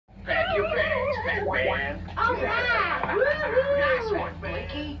on your bags, Pac-Man. All right. Woo-hoo. Nice one,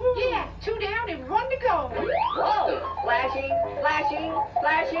 Mikey. Yeah, 2 down and 1 to go. Whoa! Flashing, flashing,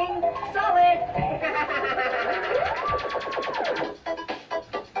 flashing. Solid.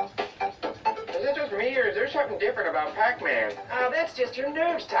 Is it just me, or is there something different about Pac-Man? That's just your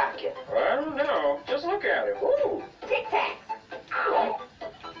nerves talking. Well, I don't know. Just look at him. Ooh, Tic Tacs.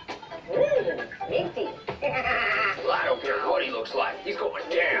 Minty. Well, I don't care what he looks like. He's going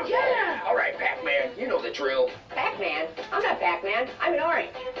down. Yeah. All right, Pac-Man, you know the drill. Pac-Man? I'm not Pac-Man. I'm an orange.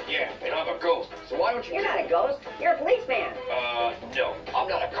 Yeah, and I'm a ghost. So why don't you... You're not a ghost. You're a policeman. No. I'm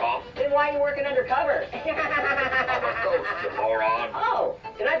not a cop. Then why are you working undercover? I'm a ghost, you moron. Oh,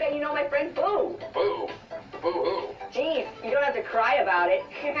 then I bet you know my friend Boo. Boo. Boo-hoo. Geez, you don't have to cry about it.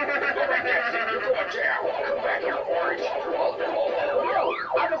 All right, that's it. You're going down. Come back here, orange. Whoa,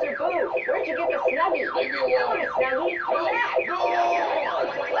 Officer Boo, where'd you get the Snuggie? Leave me alone. What a Snuggie? What's that?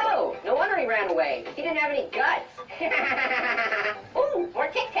 Whoa, no wonder he ran away. He didn't have any guts. Ooh, more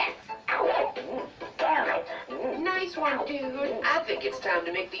Tic Tacs. Damn it. Nice one, dude. I think it's time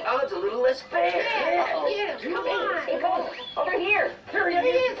to make the odds a little less fair. Yeah, come on. Hey, Boo, over here. There he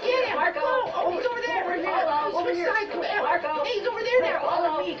is. Get him. Marco. Oh, he's over there. Over here. He's Over here. recycling. Marco. Hey, he's over there now.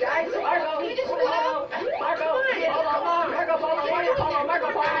 Follow me, guys. Marco. Can we just split up? Marco. Come on. Come on. Marco, follow. Marco,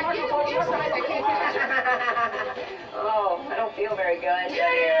 Oh, I don't feel very good.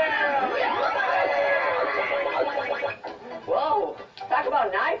 Whoa, talk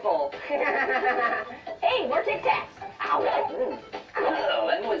about knifeful. Hey, more Tic Tacs. Ow. Oh,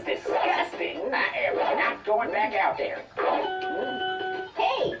 that was disgusting. I am not going back out there.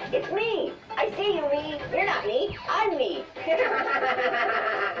 Hey, it's me. I see you, me. You're not me. I'm me.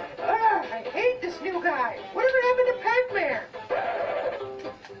 I hate this new guy. Whatever happened to Pac-Man?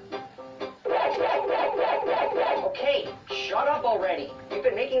 Okay, shut up already. You've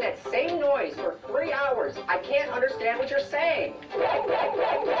been making that same noise for 3 hours. I can't understand what you're saying.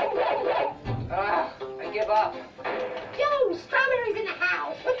 I give up. Yo, Strawberry's in the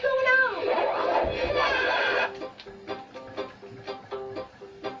house. What's going on?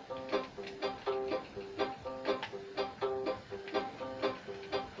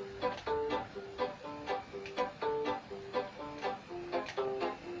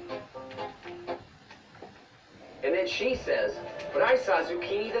 And then she says, but I saw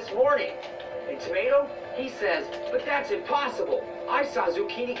zucchini this morning. And tomato, he says, but that's impossible. I saw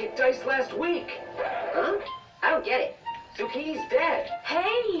zucchini get diced last week. Huh? I don't get it. Zucchini's dead.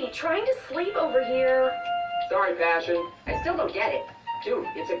 Hey, trying to sleep over here. Sorry, Passion. I still don't get it. Dude,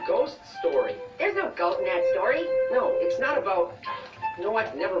 it's a ghost story. There's no goat in that story. No, it's not about... You know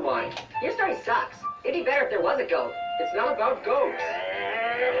what? Never mind. Your story sucks. It'd be better if there was a goat. It's not about goats.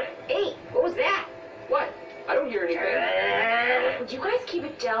 Hey, what was that? What? I don't hear anything. Would you guys keep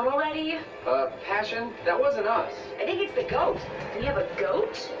it down already? Passion, that wasn't us. I think it's the goat. We have a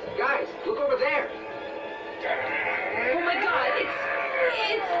goat? Guys, look over there. Oh my god,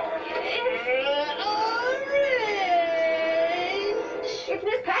 It's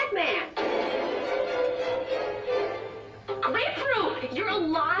Miss Pac-Man. Grapefruit! You're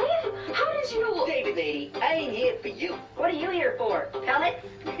alive? How did you... David, lady, I ain't here for you. What are you here for? Pellets?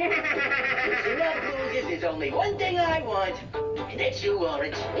 If you love losers, there's only one thing I want, and that's you,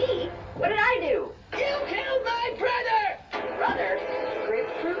 Orange. Me? What did I do? You killed my brother! Brother?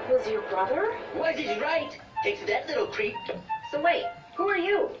 Grapefruit was your brother? Was he right? Thanks to that little creep. So wait, who are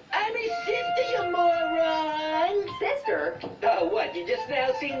you? I'm his sister, you moron! Sister? Oh, what, you just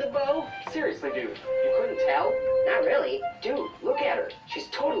now seen the bow? Seriously, dude, you couldn't tell? Not really. Dude, look at her. She's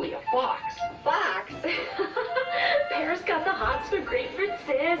totally a fox. Fox? Pear's got the hots for Grapefruit's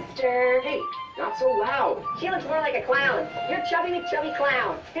sister. Hey, not so loud. She looks more like a clown. You're chubby McChubby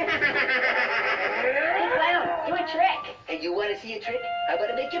clown. Hey, clown, do a trick. And you want to see a trick? How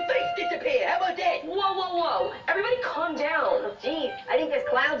about I make your face disappear? How about that? Whoa, whoa, whoa. Everybody calm down. Jeez, I think this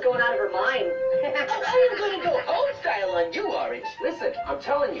clown's going out of her mind. I'm gonna go home style on you, Orange. Listen, I'm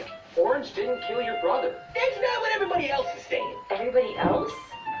telling you, Orange didn't kill your brother. That's not what everybody else is saying. Everybody else?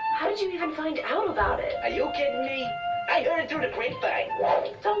 How did you even find out about it? Are you kidding me? I heard it through the grapevine.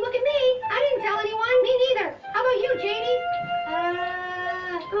 Don't look at me. I didn't tell anyone. Me neither. How about you, Janie?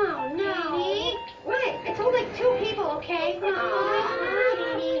 Oh, no. Janie? What? I told like 2 people, okay?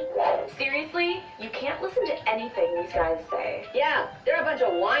 Janie. Seriously? You can't listen to anything these guys say. Yeah, they're a bunch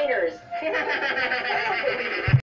of whiners.